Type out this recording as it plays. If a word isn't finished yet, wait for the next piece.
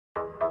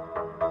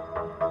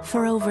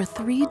For over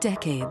 3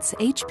 decades,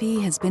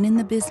 HP has been in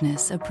the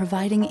business of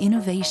providing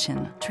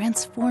innovation,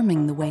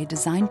 transforming the way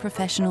design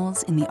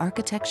professionals in the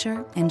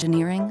architecture,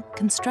 engineering,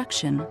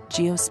 construction,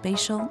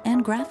 geospatial,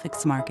 and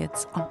graphics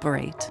markets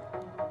operate.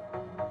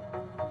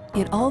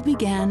 It all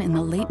began in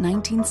the late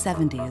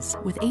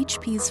 1970s with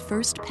HP's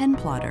first pen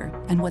plotter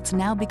and what's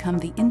now become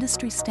the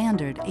industry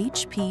standard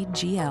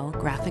HP-GL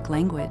graphic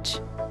language.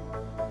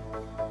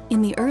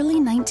 In the early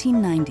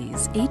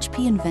 1990s,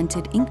 HP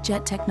invented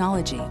inkjet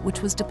technology,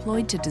 which was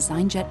deployed to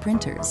DesignJet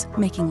printers,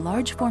 making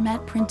large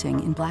format printing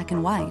in black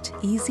and white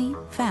easy,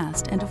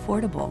 fast, and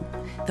affordable.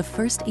 The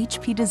first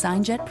HP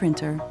DesignJet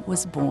printer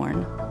was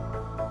born.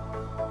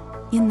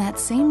 In that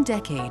same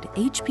decade,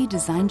 HP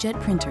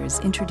DesignJet printers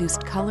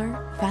introduced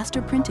color,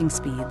 faster printing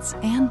speeds,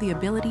 and the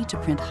ability to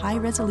print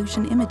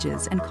high-resolution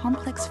images and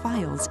complex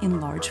files in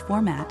large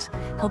format,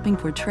 helping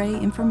portray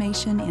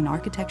information in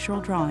architectural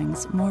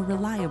drawings more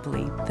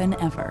reliably than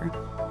ever.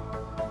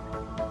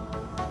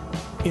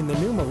 In the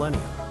new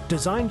millennium,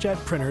 DesignJet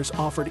printers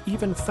offered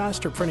even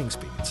faster printing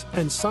speeds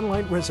and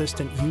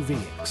sunlight-resistant UV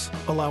inks,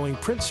 allowing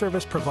print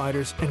service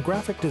providers and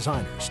graphic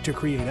designers to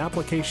create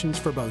applications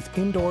for both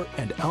indoor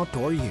and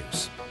outdoor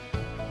use.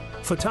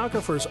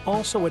 Photographers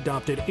also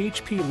adopted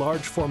HP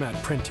large format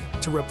printing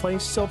to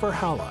replace silver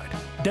halide,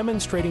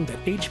 demonstrating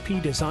that HP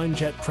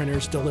DesignJet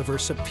printers deliver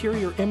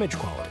superior image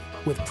quality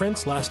with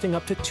prints lasting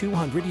up to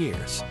 200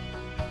 years.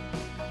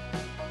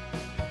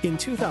 In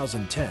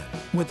 2010,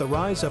 with the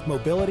rise of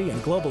mobility and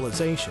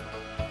globalization,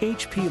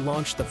 HP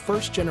launched the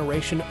first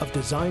generation of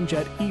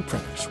DesignJet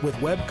ePrinters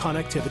with web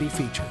connectivity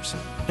features,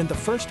 and the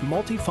first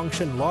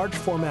multifunction large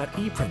format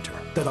ePrinter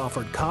that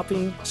offered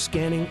copying,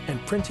 scanning, and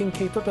printing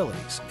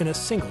capabilities in a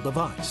single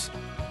device.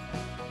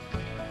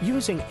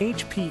 Using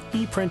HP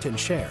ePrint and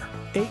Share,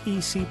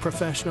 AEC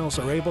professionals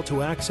are able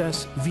to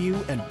access,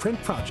 view, and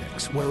print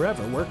projects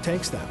wherever work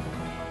takes them.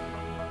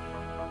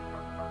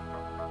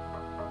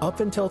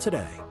 Up until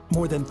today,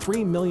 more than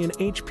 3 million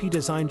HP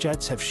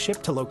DesignJets have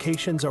shipped to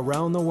locations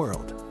around the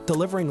world,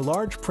 delivering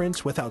large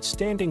prints with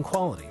outstanding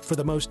quality for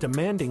the most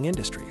demanding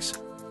industries.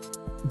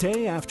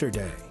 Day after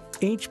day,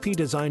 HP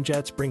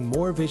DesignJets bring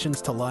more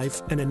visions to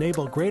life and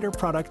enable greater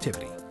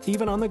productivity,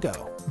 even on the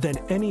go, than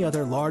any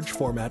other large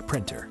format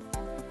printer.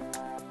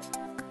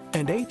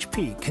 And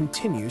HP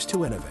continues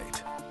to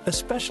innovate,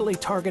 especially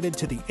targeted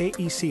to the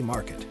AEC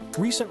market.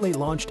 Recently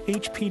launched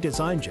HP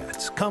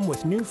DesignJets come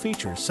with new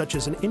features such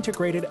as an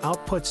integrated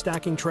output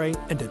stacking tray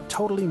and a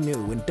totally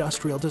new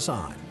industrial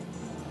design.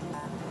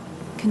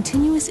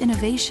 Continuous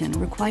innovation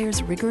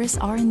requires rigorous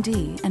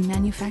R&D and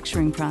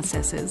manufacturing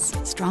processes,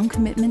 strong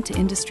commitment to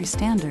industry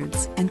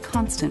standards, and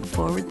constant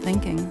forward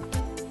thinking.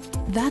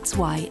 That's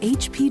why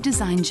HP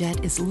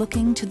DesignJet is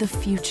looking to the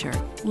future,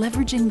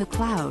 leveraging the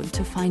cloud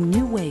to find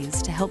new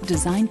ways to help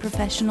design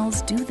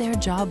professionals do their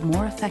job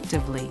more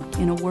effectively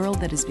in a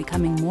world that is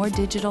becoming more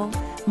digital,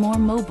 more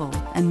mobile,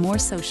 and more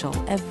social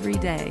every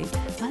day,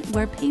 but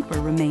where paper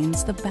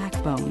remains the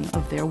backbone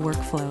of their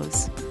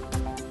workflows.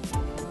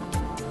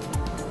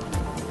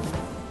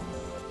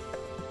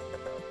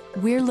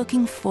 We're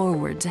looking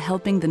forward to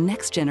helping the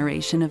next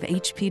generation of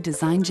HP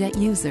DesignJet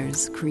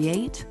users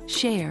create,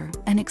 share,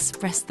 and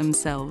express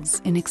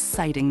themselves in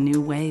exciting new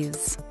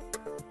ways.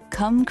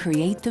 Come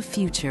create the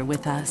future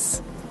with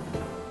us.